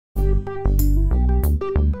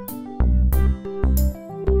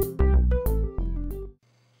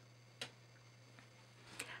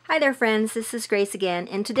Hi there friends, this is Grace again,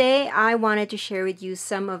 and today I wanted to share with you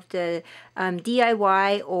some of the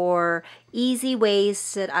DIY or easy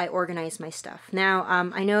ways that I organize my stuff. Now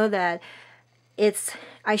I know that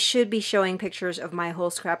I should be showing pictures of my whole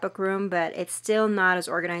scrapbook room, but it's still not as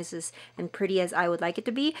organized and pretty as I would like it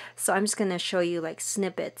to be, so I'm just going to show you like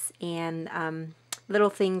snippets and little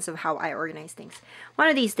things of how I organize things. One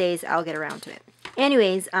of these days I'll get around to it.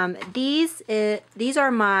 Anyways, these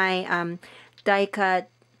are my die cut.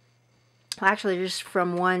 Actually, just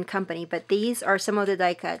from one company, but these are some of the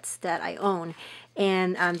die cuts that I own,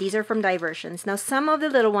 and these are from Diversions. Now, some of the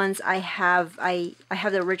little ones I have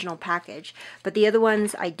the original package, but the other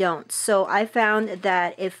ones I don't. So I found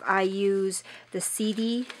that if I use the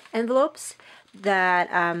CD envelopes, that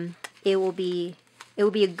it will be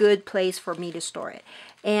a good place for me to store it.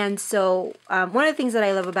 And so one of the things that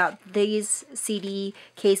I love about these CD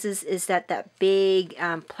cases is that big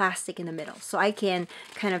plastic in the middle. So I can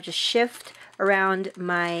kind of just shift around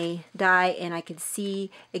my die and I can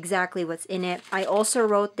see exactly what's in it. I also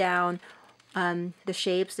wrote down the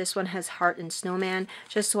shapes. This one has heart and snowman,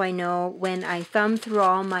 just so I know when I thumb through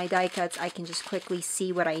all my die cuts, I can just quickly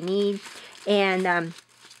see what I need. And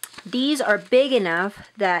these are big enough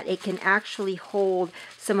that it can actually hold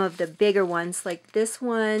some of the bigger ones. Like this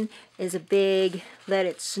one is a big Let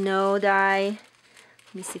It Snow die.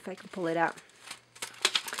 Let me see if I can pull it out.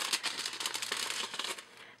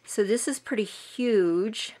 So this is pretty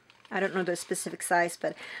huge. I don't know the specific size,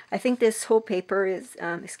 but I think this whole paper is,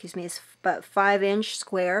 is about 5-inch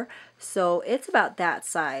square. So it's about that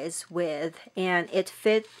size width, and it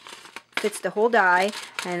fits the whole die,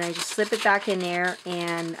 and I just slip it back in there,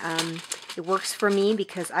 and it works for me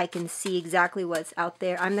because I can see exactly what's out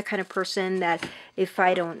there. I'm the kind of person that if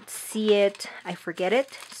I don't see it, I forget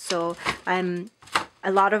it. So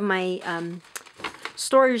a lot of my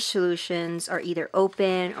storage solutions are either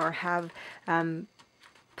open or have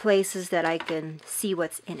places that I can see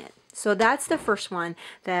what's in it. So that's the first one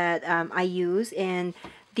that I use, and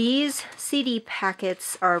these CD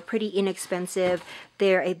packets are pretty inexpensive.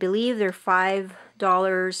 I believe they're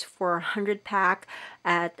 $5 for a 100 pack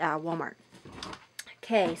at Walmart.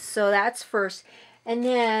 Okay, so that's first. And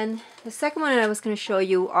then the second one I was going to show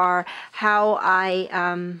you are how I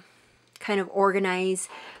kind of organize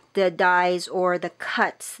the dies or the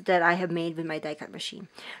cuts that I have made with my die cut machine.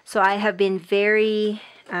 So I have been very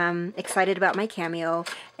excited about my Cameo,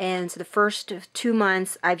 and so the first 2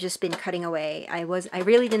 months I've just been cutting away. I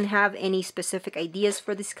really didn't have any specific ideas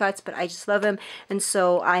for these cuts, but I just love them, and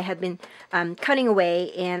so I have been cutting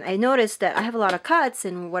away, and I noticed that I have a lot of cuts,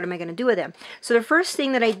 and what am I going to do with them? So the first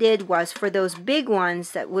thing that I did was, for those big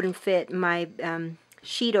ones that wouldn't fit my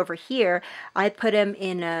sheet over here, I put them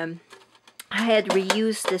in I had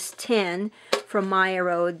reused this tin from Maya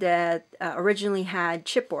Road that originally had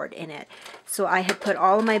chipboard in it. So I had put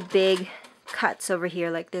all of my big cuts over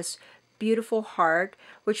here, like this beautiful heart,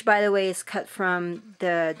 which by the way is cut from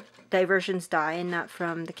the Diversions die and not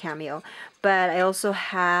from the Cameo. But I also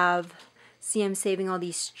have, see, I'm saving all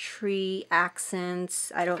these tree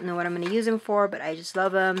accents. I don't know what I'm going to use them for, but I just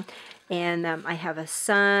love them. And I have a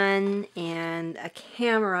sun and a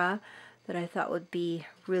camera that I thought would be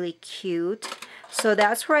really cute. So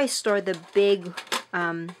that's where I store the big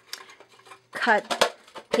cut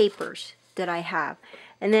papers that I have.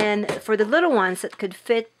 And then for the little ones that could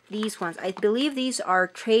fit these ones, I believe these are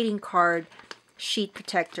trading card sheet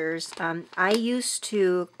protectors. I used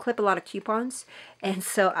to clip a lot of coupons, and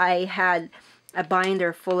so I had a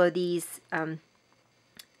binder full of these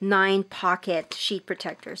 9-pocket sheet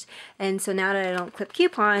protectors, and so now that I don't clip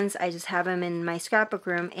coupons, I just have them in my scrapbook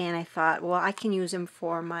room, and I thought, well, I can use them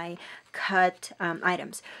for my cut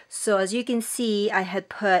items. So as you can see, I had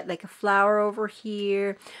put like a flower over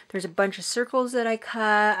here. There's a bunch of circles that I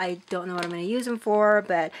cut. I don't know what I'm going to use them for,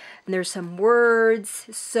 but there's some words,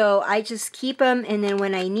 so I just keep them, and then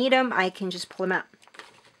when I need them, I can just pull them out.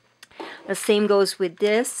 The same goes with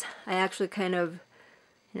this. I actually kind of,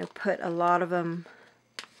 put a lot of them,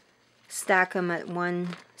 stack a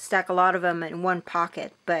lot of them in one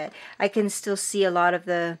pocket, but I can still see a lot of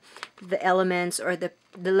the elements or the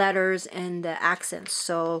letters and the accents,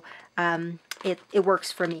 so it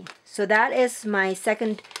works for me. So that is my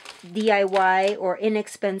second DIY or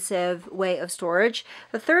inexpensive way of storage.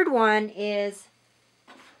 The third one is,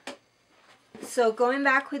 so going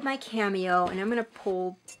back with my Cameo, and I'm going to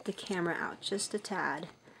pull the camera out just a tad.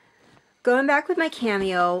 Going back with my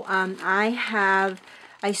Cameo,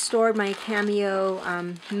 I stored my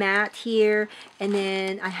Cameo mat here, and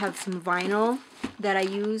then I have some vinyl that I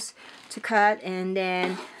use to cut, and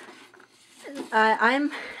then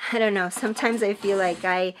I don't know, sometimes I feel like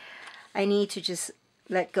I need to just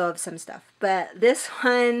let go of some stuff. But this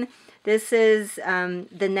one, this is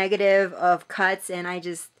the negative of cuts, and I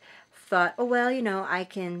just thought, oh well, you know, I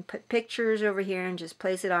can put pictures over here and just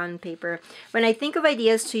place it on paper. When I think of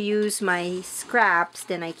ideas to use my scraps,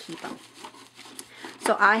 then I keep them.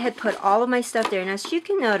 So I had put all of my stuff there, and as you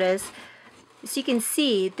can notice, as you can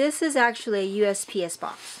see, this is actually a USPS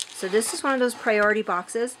box. So this is one of those priority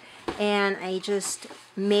boxes, and I just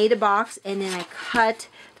made a box, and then I cut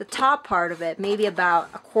the top part of it, maybe about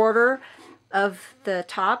a quarter of the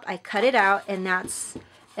top. I cut it out, and that's,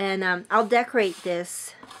 and I'll decorate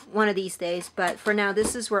this one of these days, but for now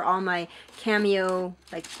this is where all my Cameo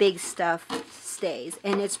like big stuff stays,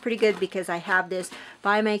 and it's pretty good because I have this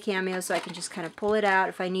by my Cameo, so I can just kind of pull it out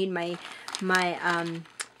if I need my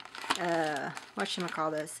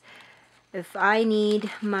whatchamacallit, if I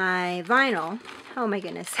need my vinyl. Oh my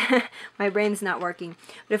goodness, my brain's not working.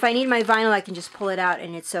 But if I need my vinyl, I can just pull it out,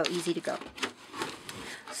 and it's so easy to go.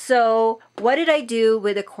 So what did I do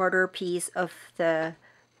with a quarter piece of the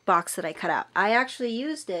box that I cut out? I actually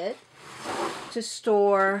used it to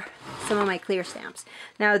store some of my clear stamps.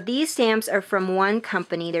 Now these stamps are from one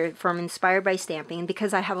company. They're from Inspired by Stamping, and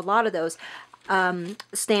because I have a lot of those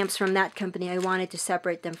stamps from that company, I wanted to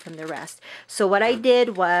separate them from the rest. So what I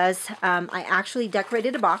did was I actually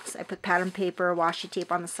decorated a box. I put pattern paper, washi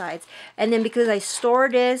tape on the sides, and then because I store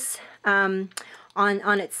this on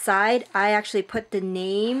its side, I actually put the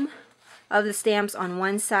name of the stamps on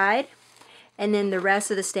one side, and then the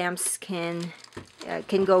rest of the stamps can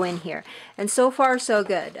go in here. And so far so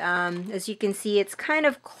good. As you can see, it's kind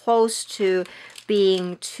of close to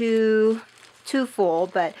being too full,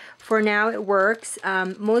 but for now it works.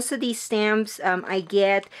 Most of these stamps I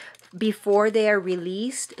get before they are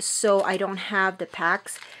released, so I don't have the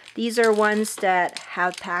packs. These are ones that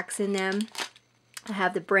have packs in them. I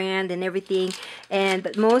have the brand and everything,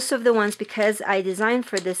 but most of the ones, because I designed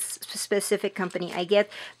for this specific company, I get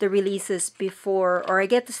the releases before, or I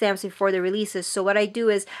get the stamps before the releases. So what I do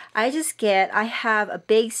is I have a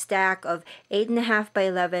big stack of 8.5 by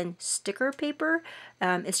 11 sticker paper.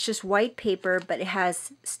 It's just white paper, but it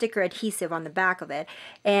has sticker adhesive on the back of it,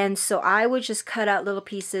 and so I would just cut out little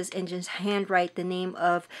pieces and just handwrite the name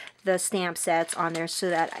of the stamp sets on there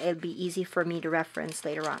so that it'd be easy for me to reference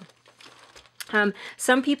later on.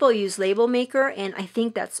 Some people use Label Maker, and I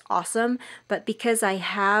think that's awesome, but because I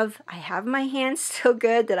have my hands so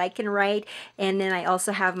good that I can write, and then I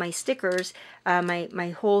also have my stickers,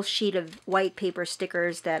 my whole sheet of white paper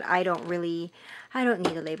stickers, that I don't need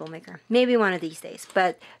a Label Maker. Maybe one of these days.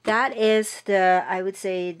 But that is I would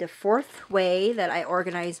say the fourth way that I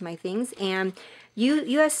organize my things, and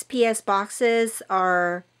USPS boxes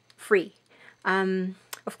are free.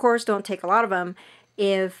 Of course, don't take a lot of them,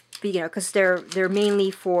 if you know, because they're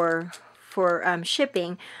mainly for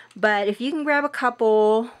shipping. But if you can grab a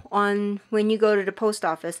couple when you go to the post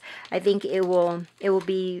office, I think it will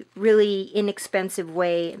be really inexpensive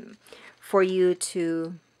way for you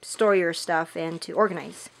to store your stuff and to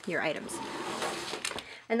organize your items.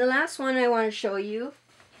 And the last one I want to show you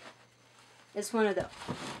is one of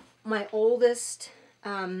my oldest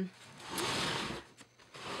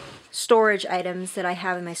storage items that I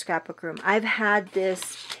have in my scrapbook room. I've had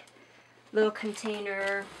this little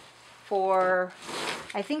container for,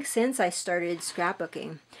 I think, since I started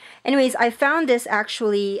scrapbooking. Anyways, I found this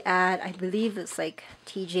actually at, I believe it's like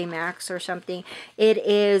TJ Maxx or something. It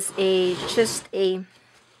is just a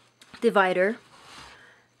divider,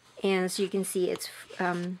 and as you can see, it's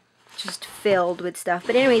just filled with stuff.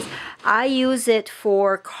 But anyways, I use it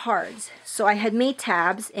for cards. So I had made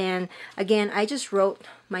tabs, and again, I just wrote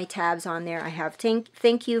my tabs on there. I have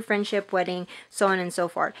thank you, friendship, wedding, so on and so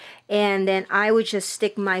forth. And then I would just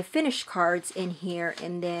stick my finished cards in here,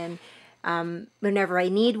 and then whenever I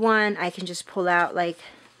need one, I can just pull out, like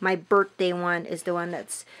my birthday one is the one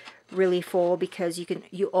that's really full, because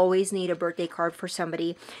you always need a birthday card for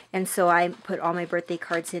somebody, and so I put all my birthday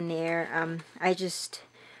cards in there. I just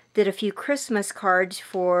did a few Christmas cards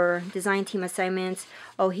for design team assignments.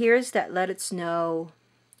 Oh, here's that Let It Snow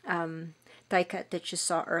die cut that you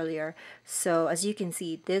saw earlier. So as you can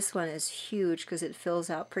see, this one is huge because it fills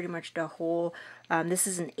out pretty much the whole. This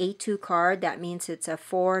is an A2 card. That means it's a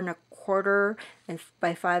 4 1/4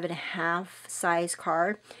 by 5 1/2 size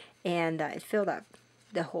card, and it filled up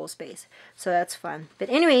the whole space. So that's fun. But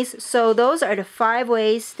anyways, so those are the 5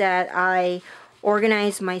 ways that I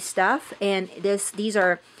organize my stuff, and these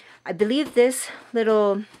are, I believe, this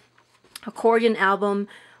little accordion album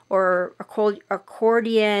or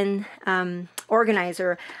accordion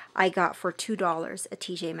organizer I got for $2 at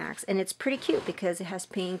TJ Maxx, and it's pretty cute because it has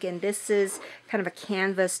pink, and this is kind of a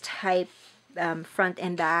canvas type front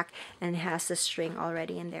and back, and it has the string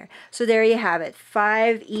already in there. So there you have it,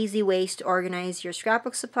 5 easy ways to organize your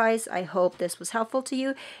scrapbook supplies. I hope this was helpful to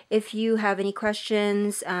you. If you have any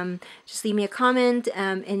questions, just leave me a comment,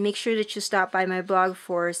 and make sure that you stop by my blog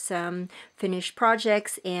for some finished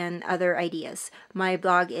projects and other ideas. My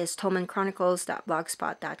blog is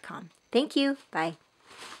tolmanchronicles.blogspot.com. Thank you. Bye.